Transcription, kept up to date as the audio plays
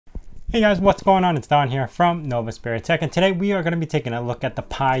Hey guys, what's going on? It's Don here from Novaspirit Tech, and today we are going to be taking a look at the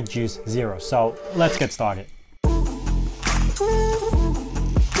Pi Juice Zero. So let's get started.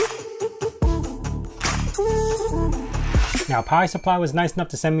 Now, Pi Supply was nice enough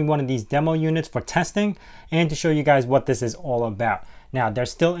to send me one of these demo units for testing and to show you guys what this is all about. Now, they're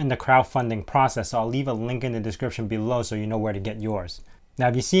still in the crowdfunding process, so I'll leave a link in the description below so you know where to get yours. Now,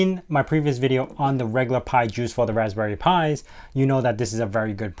 if you've seen my previous video on the regular Pi Juice for the Raspberry Pis, you know that this is a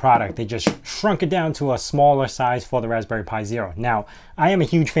very good product. They just shrunk it down to a smaller size for the Raspberry Pi Zero. Now, I am a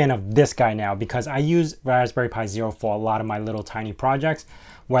huge fan of this guy now because I use Raspberry Pi Zero for a lot of my little tiny projects,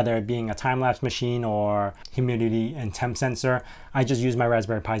 whether it being a time-lapse machine or humidity and temp sensor. I just use my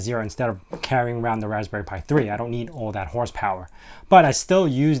Raspberry Pi Zero instead of carrying around the Raspberry Pi 3. I don't need all that horsepower. But I still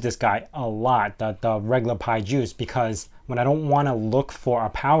use this guy a lot, the regular Pi Juice, because when I don't want to look for a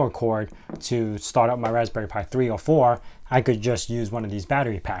power cord to start up my Raspberry Pi 3 or 4, I could just use one of these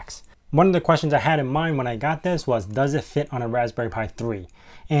battery packs. One of the questions I had in mind when I got this was, does it fit on a Raspberry Pi 3?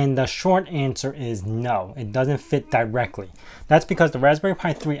 And the short answer is no, it doesn't fit directly. That's because the Raspberry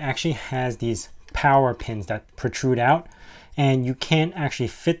Pi 3 actually has these power pins that protrude out, and you can't actually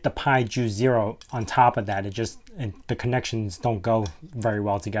fit the Pi Juice Zero on top of that. The connections don't go very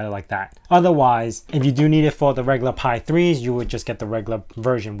well together like that. Otherwise, if you do need it for the regular Pi 3s, you would just get the regular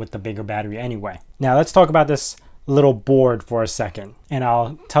version with the bigger battery anyway. Now let's talk about this little board for a second, and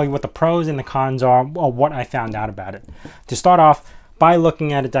I'll tell you what the pros and the cons are, or what I found out about it. To start off, by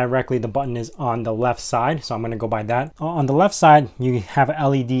looking at it directly, the button is on the left side, so I'm going to go by that. On the left side, you have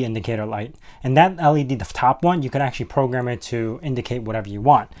an LED indicator light, and that LED, the top one, you can actually program it to indicate whatever you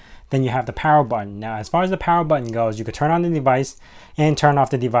want. Then you have the power button. Now, as far as the power button goes, you could turn on the device and turn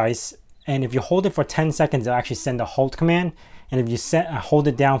off the device, and if you hold it for 10 seconds, it'll actually send a hold command, and if you hold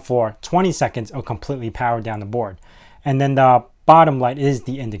it down for 20 seconds, it'll completely power down the board. And then the bottom light is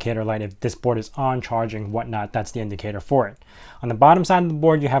the indicator light. If this board is on, charging, whatnot, that's the indicator for it. On the bottom side of the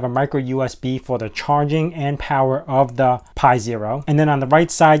board, you have a micro USB for the charging and power of the Pi Zero. And then on the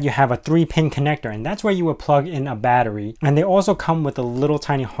right side, you have a 3-pin connector, and that's where you would plug in a battery. And they also come with a little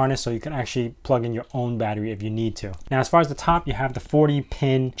tiny harness, so you can actually plug in your own battery if you need to. Now, as far as the top, you have the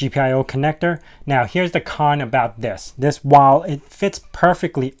 40-pin GPIO connector. Now, here's the con about this. While it fits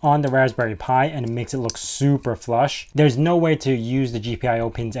perfectly on the Raspberry Pi and it makes it look super flush, there's no way to use the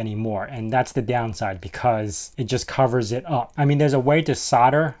GPIO pins anymore, and that's the downside because it just covers it up. I mean, there's a way to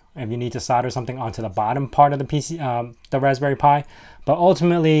solder if you need to solder something onto the bottom part of the PC, the Raspberry Pi, but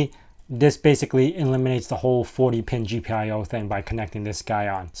ultimately this basically eliminates the whole 40-pin GPIO thing by connecting this guy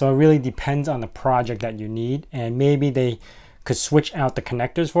on. So it really depends on the project that you need, and maybe they could switch out the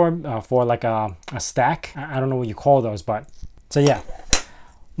connectors for like a stack. I don't know what you call those, but so yeah.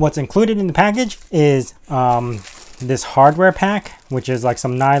 What's included in the package is this hardware pack, which is like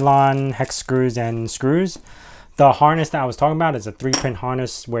some nylon, hex screws, and screws. The harness that I was talking about is a 3-pin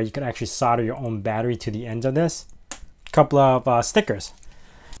harness where you can actually solder your own battery to the ends of this. A couple of stickers.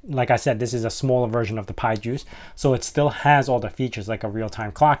 Like I said, this is a smaller version of the Pi Juice, so it still has all the features like a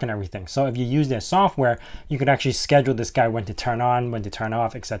real-time clock and everything. So if you use their software, you could actually schedule this guy when to turn on, when to turn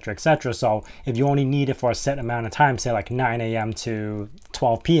off, etc, etc. So if you only need it for a set amount of time, say like 9 a.m. to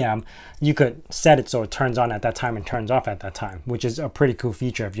 12 p.m, you could set it so it turns on at that time and turns off at that time, which is a pretty cool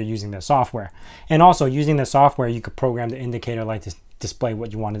feature if you're using their software. And also, using the software, you could program the indicator light to display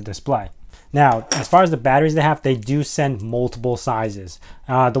what you want to display. Now, as far as the batteries they do send multiple sizes.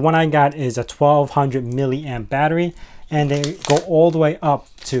 The one I got is a 1200 milliamp battery, and they go all the way up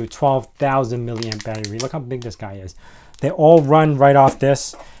to 12,000 milliamp battery. Look how big this guy is. They all run right off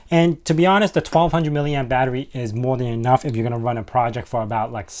this. And to be honest, the 1200 milliamp battery is more than enough if you're going to run a project for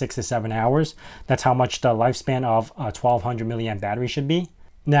about like 6 to 7 hours. That's how much the lifespan of a 1200 milliamp battery should be.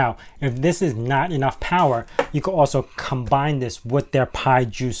 Now, if this is not enough power, you can also combine this with their Pi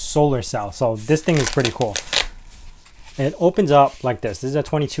Juice solar cell. So this thing is pretty cool. It opens up like this. This is a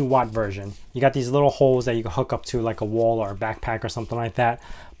 22-watt version. You got these little holes that you can hook up to like a wall or a backpack or something like that.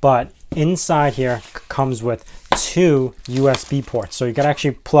 But inside here comes with 2 USB ports. So you can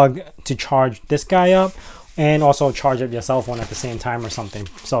actually plug to charge this guy up and also charge up your cell phone at the same time or something.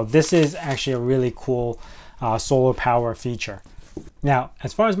 So this is actually a really cool solar power feature. Now,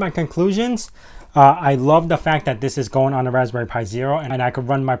 as far as my conclusions, I love the fact that this is going on a Raspberry Pi Zero, and I could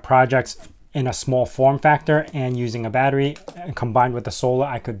run my projects in a small form factor and using a battery, and combined with the solar,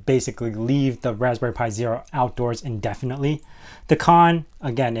 I could basically leave the Raspberry Pi Zero outdoors indefinitely. The con,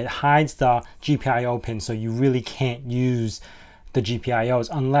 again, it hides the GPIO pin, so you really can't use the GPIOs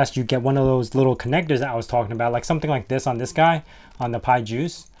unless you get one of those little connectors that I was talking about, like something like this on this guy, on the Pi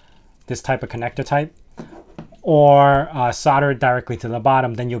Juice, this type of connector type. or solder it directly to the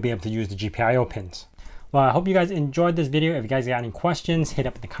bottom, then you'll be able to use the GPIO pins. Well, I hope you guys enjoyed this video. If you guys got any questions, hit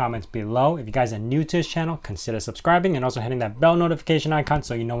up in the comments below. If you guys are new to this channel, consider subscribing and also hitting that bell notification icon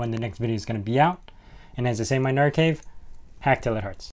so you know when the next video is going to be out. And as I say in my nerd cave, hack till it hurts.